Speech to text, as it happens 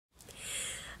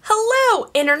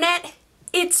Internet,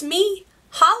 it's me,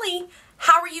 Holly.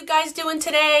 How are you guys doing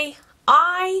today?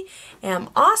 I am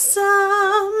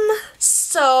awesome.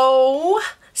 So,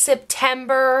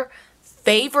 September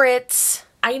favorites.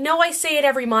 I know I say it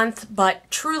every month,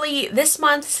 but truly this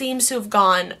month seems to have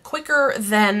gone quicker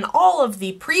than all of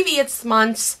the previous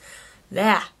months.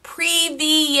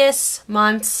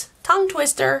 Tongue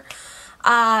twister,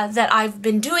 that I've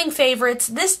been doing favorites.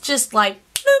 This just like,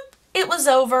 boop, it was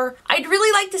over. I'd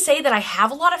really like to say that I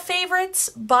have a lot of favorites,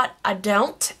 but I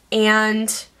don't. And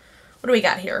what do we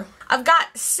got here? I've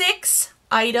got 6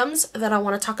 items that I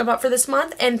want to talk about for this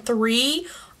month, and 3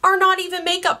 are not even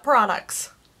makeup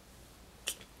products.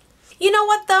 You know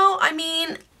what though? I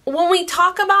mean, when we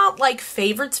talk about like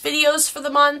favorites videos for the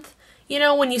month, you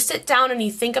know, when you sit down and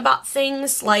you think about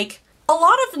things, like a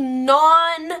lot of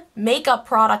non-makeup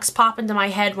products pop into my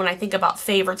head when I think about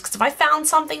favorites, because if I found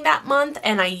something that month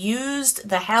and I used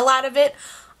the hell out of it,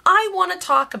 I want to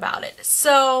talk about it.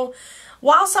 So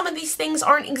while some of these things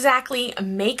aren't exactly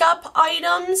makeup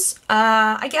items,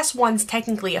 I guess one's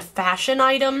technically a fashion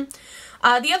item.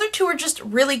 The other 2 are just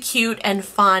really cute and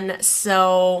fun,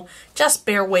 so just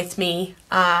bear with me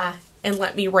and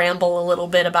let me ramble a little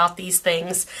bit about these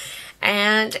things.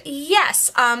 And yes,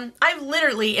 I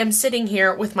literally am sitting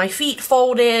here with my feet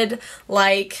folded,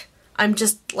 like I'm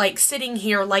just like sitting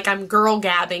here like I'm girl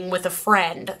gabbing with a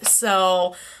friend.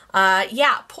 So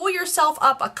yeah, pull yourself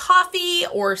up a coffee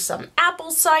or some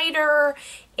apple cider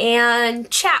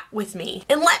and chat with me.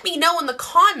 And let me know in the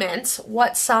comments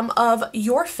what some of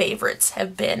your favorites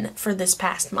have been for this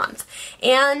past month.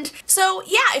 And so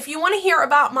yeah, if you want to hear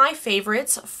about my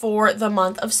favorites for the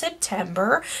month of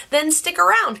September, then stick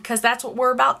around because that's what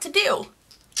we're about to do.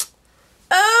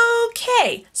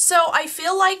 Okay, so I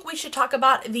feel like we should talk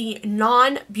about the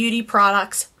non-beauty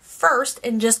products first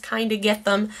and just kind of get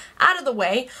them out of the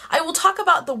way. I will talk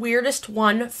about the weirdest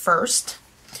one first.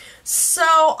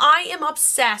 So I am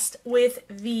obsessed with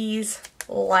these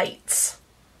lights.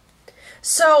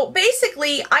 So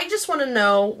basically, I just want to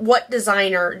know what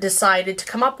designer decided to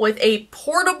come up with a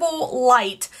portable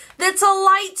light that's a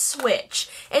light switch.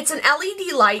 It's an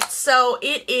LED light, so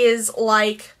it is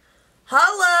like,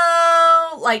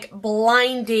 hello, like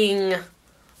blinding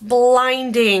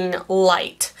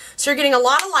light. So you're getting a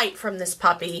lot of light from this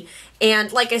puppy,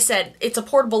 and like I said, it's a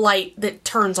portable light that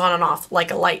turns on and off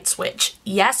like a light switch.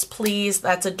 Yes, please,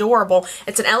 that's adorable.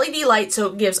 It's an LED light, so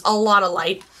it gives a lot of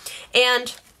light,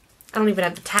 and I don't even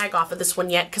have the tag off of this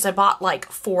one yet because I bought like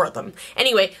 4 of them.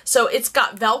 Anyway, so it's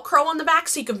got Velcro on the back,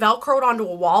 so you can Velcro it onto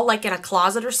a wall like in a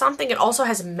closet or something. It also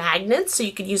has magnets, so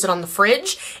you could use it on the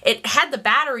fridge. It had the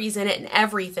batteries in it and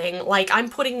everything. Like, I'm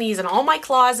putting these in all my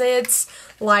closets.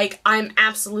 Like, I'm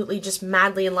absolutely just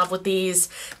madly in love with these.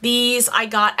 These I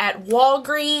got at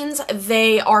Walgreens.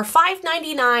 They are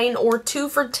 $5.99 or 2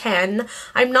 for $10.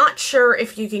 I'm not sure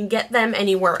if you can get them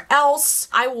anywhere else.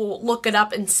 I will look it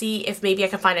up and see if maybe I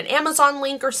can find an Amazon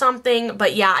link or something.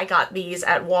 But yeah, I got these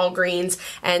at Walgreens,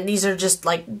 and these are just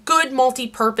like good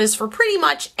multi-purpose for pretty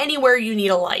much anywhere you need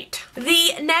a light.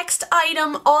 The next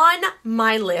item on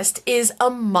my list is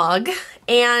a mug,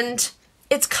 and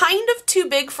it's kind of too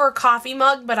big for a coffee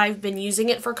mug, but I've been using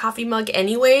it for a coffee mug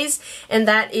anyways, and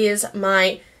that is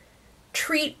my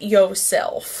Treat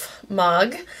Yourself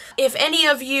mug. If any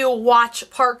of you watch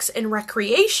Parks and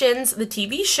Recreations, the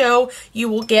TV show, you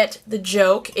will get the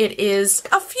joke. It is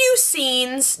a few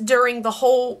scenes during the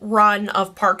whole run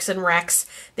of Parks and Recs.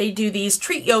 They do these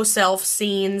Treat Yourself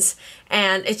scenes,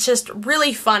 and it's just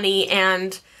really funny,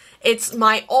 and it's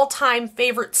my all-time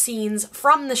favorite scenes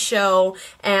from the show,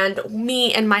 and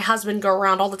me and my husband go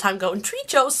around all the time going,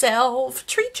 treat yourself,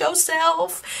 treat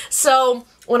yourself. So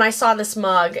when I saw this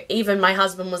mug, even my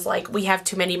husband was like, we have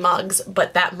too many mugs,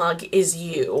 but that mug is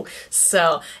you.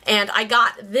 So, and I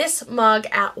got this mug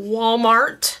at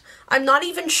Walmart. I'm not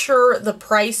even sure the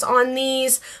price on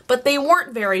these, but they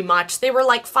weren't very much. They were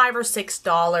like $5 or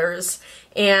 $6,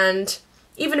 and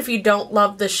even if you don't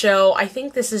love the show, I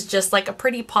think this is just like a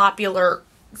pretty popular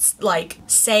like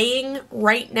saying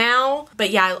right now. But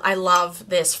yeah, I love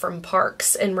this from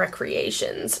Parks and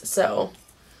Recreations. So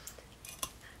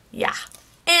yeah.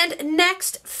 And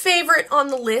next favorite on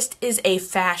the list is a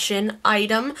fashion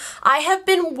item. I have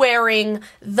been wearing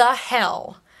the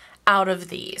hell out of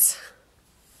these.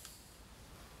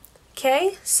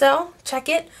 Okay, so check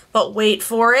it, but wait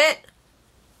for it.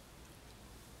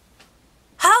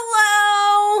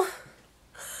 Hello!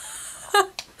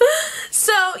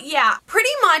 So yeah, pretty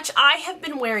much I have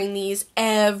been wearing these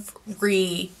everywhere.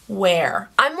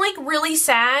 I'm like really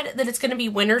sad that it's going to be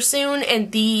winter soon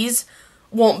and these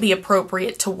won't be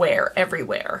appropriate to wear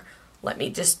everywhere. Let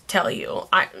me just tell you,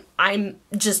 I'm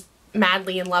just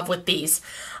madly in love with these.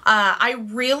 I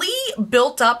really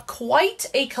built up quite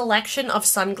a collection of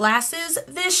sunglasses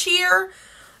this year,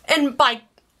 and by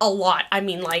a lot, I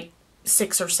mean like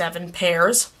 6 or 7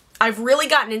 pairs. I've really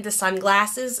gotten into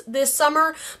sunglasses this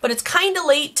summer, but it's kind of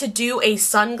late to do a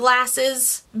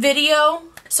sunglasses video.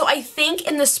 So I think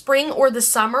in the spring or the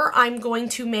summer, I'm going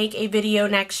to make a video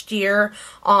next year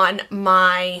on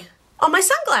my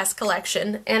sunglass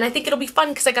collection. And I think it'll be fun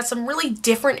because I got some really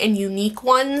different and unique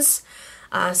ones,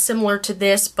 similar to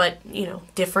this, but, you know,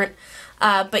 different.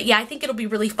 But yeah, I think it'll be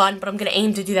really fun, but I'm going to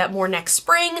aim to do that more next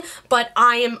spring. But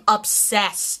I am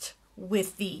obsessed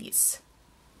with these.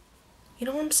 You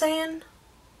know what I'm saying?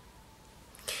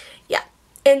 Yeah.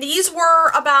 And these were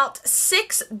about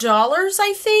 $6,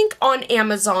 I think, on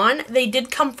Amazon. They did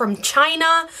come from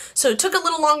China, so it took a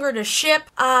little longer to ship,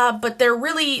 but they're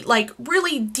really, like,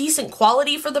 really decent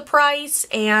quality for the price,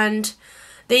 and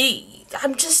I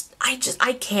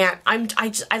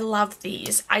love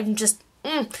these.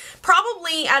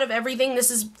 Probably out of everything,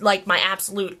 this is, like, my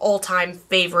absolute all-time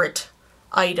favorite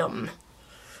item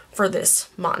for this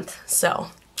month,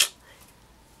 so...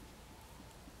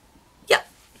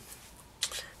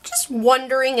 Just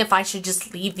wondering if I should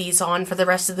just leave these on for the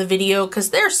rest of the video because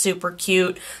they're super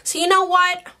cute. So you know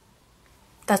what?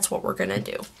 That's what we're gonna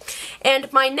do.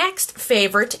 And my next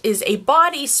favorite is a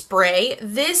body spray.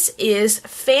 This is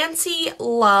Fancy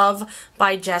Love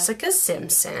by Jessica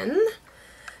Simpson.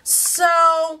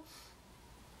 So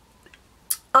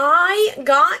I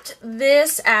got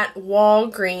this at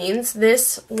Walgreens.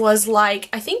 This was like,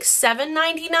 I think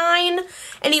 $7.99.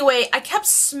 Anyway, I kept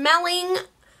smelling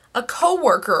a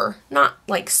coworker, not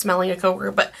like smelling a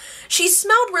coworker, but she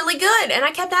smelled really good, and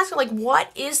I kept asking, like, what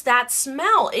is that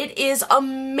smell? It is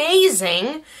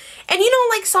amazing. And you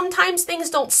know, like, sometimes things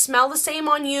don't smell the same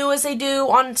on you as they do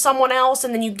on someone else,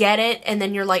 and then you get it, and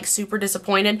then you're, like, super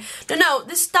disappointed. No,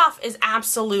 this stuff is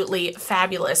absolutely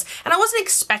fabulous. And I wasn't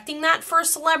expecting that for a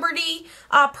celebrity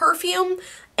perfume,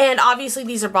 and obviously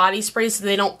these are body sprays, so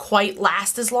they don't quite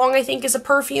last as long, I think, as a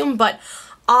perfume, but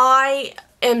I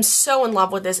am so in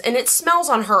love with this, and it smells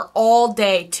on her all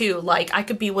day too. Like, I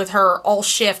could be with her all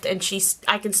shift and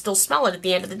I can still smell it at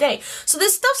the end of the day. So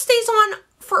this stuff stays on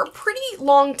for a pretty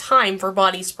long time for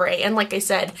body spray, and like I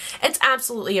said, it's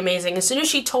absolutely amazing. As soon as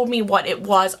she told me what it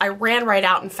was, I ran right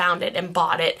out and found it and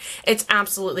bought it. It's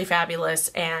absolutely fabulous,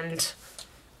 and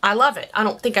I love it. I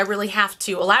don't think I really have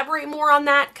to elaborate more on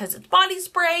that because it's body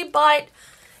spray, but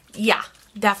yeah,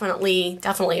 definitely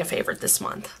a favorite this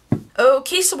month.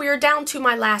 Okay, so we are down to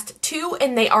my last 2,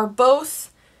 and they are both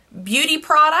beauty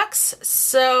products.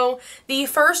 So the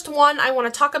first one I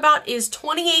want to talk about is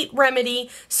 28 Remedy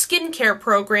Skincare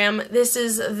Program. This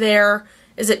is their,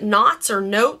 is it Knots or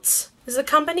Notes is the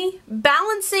company?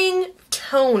 Balancing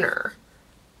Toner.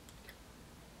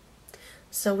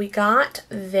 So we got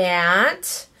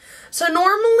that. So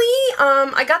normally,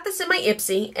 I got this in my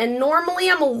Ipsy, and normally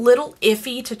I'm a little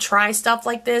iffy to try stuff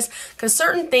like this because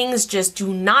certain things just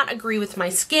do not agree with my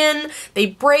skin. They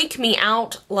break me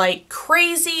out like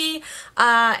crazy,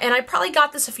 and I probably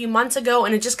got this a few months ago,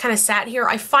 and it just kind of sat here.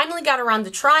 I finally got around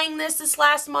to trying this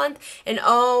last month, and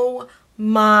oh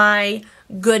my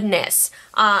goodness.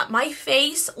 My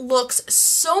face looks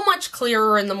so much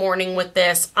clearer in the morning with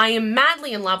this. I am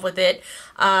madly in love with it.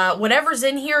 Whatever's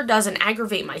in here doesn't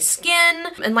aggravate my skin.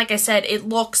 And like I said, it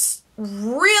looks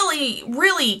really,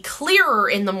 really clearer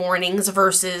in the mornings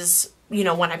versus, you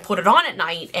know, when I put it on at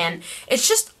night. And it's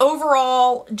just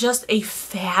overall just a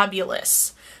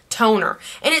fabulous toner.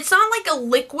 And it's not like a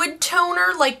liquid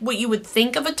toner like what you would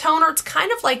think of a toner. It's kind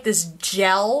of like this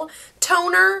gel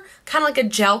toner, kind of like a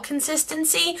gel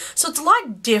consistency. So it's a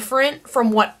lot different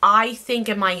from what I think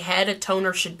in my head a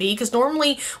toner should be, because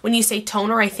normally when you say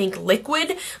toner I think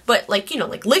liquid, but like, you know,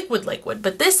 like liquid,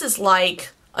 but this is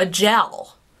like a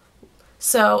gel.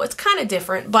 So it's kind of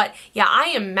different, but yeah, I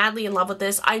am madly in love with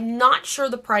this. I'm not sure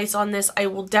the price on this. I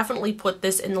will definitely put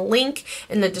this in the link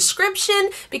in the description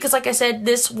because like I said,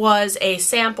 this was a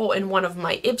sample in one of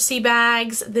my Ipsy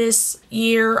bags this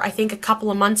year. I think a couple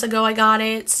of months ago I got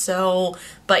it. So,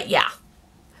 but yeah,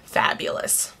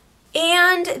 fabulous.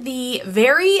 And the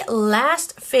very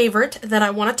last favorite that I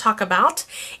want to talk about,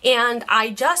 and I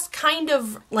just kind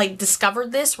of like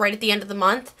discovered this right at the end of the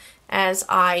month as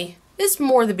it's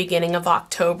more the beginning of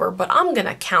October, but I'm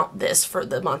gonna count this for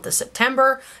the month of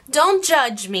September. Don't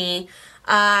judge me.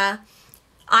 I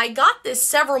got this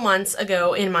several months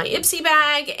ago in my Ipsy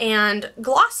bag, and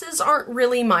glosses aren't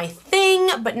really my thing,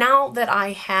 but now that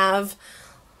I have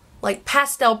like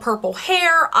pastel purple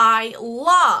hair, I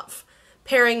love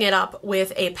pairing it up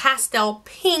with a pastel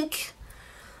pink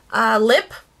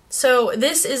lip. So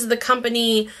this is the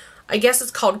company I guess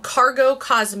it's called Cargo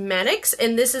Cosmetics,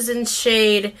 and this is in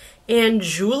shade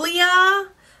Anjulia.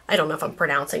 I don't know if I'm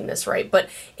pronouncing this right, but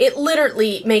it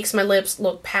literally makes my lips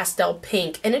look pastel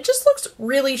pink, and it just looks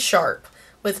really sharp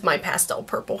with my pastel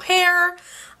purple hair.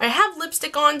 I have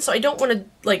lipstick on, so I don't want to,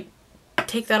 like,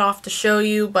 take that off to show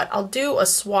you, but I'll do a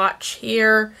swatch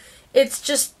here. It's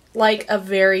just like a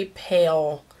very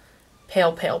pale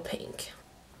pink.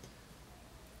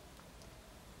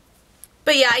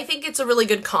 But yeah, I think it's a really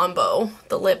good combo,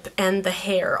 the lip and the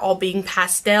hair all being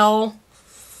pastel.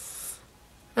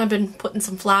 I've been putting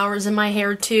some flowers in my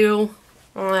hair too.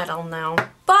 I don't know.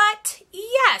 But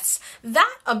yes,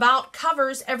 that about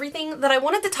covers everything that I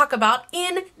wanted to talk about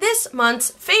in this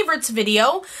month's favorites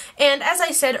video. And as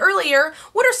I said earlier,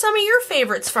 what are some of your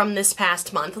favorites from this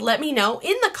past month? Let me know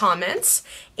in the comments.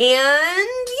 And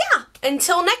yeah,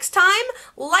 until next time,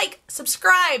 like,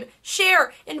 subscribe,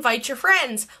 share, invite your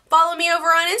friends, follow me over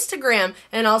on Instagram,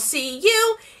 and I'll see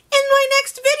you in my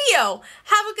next video.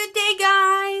 Have a good day,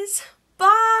 guys.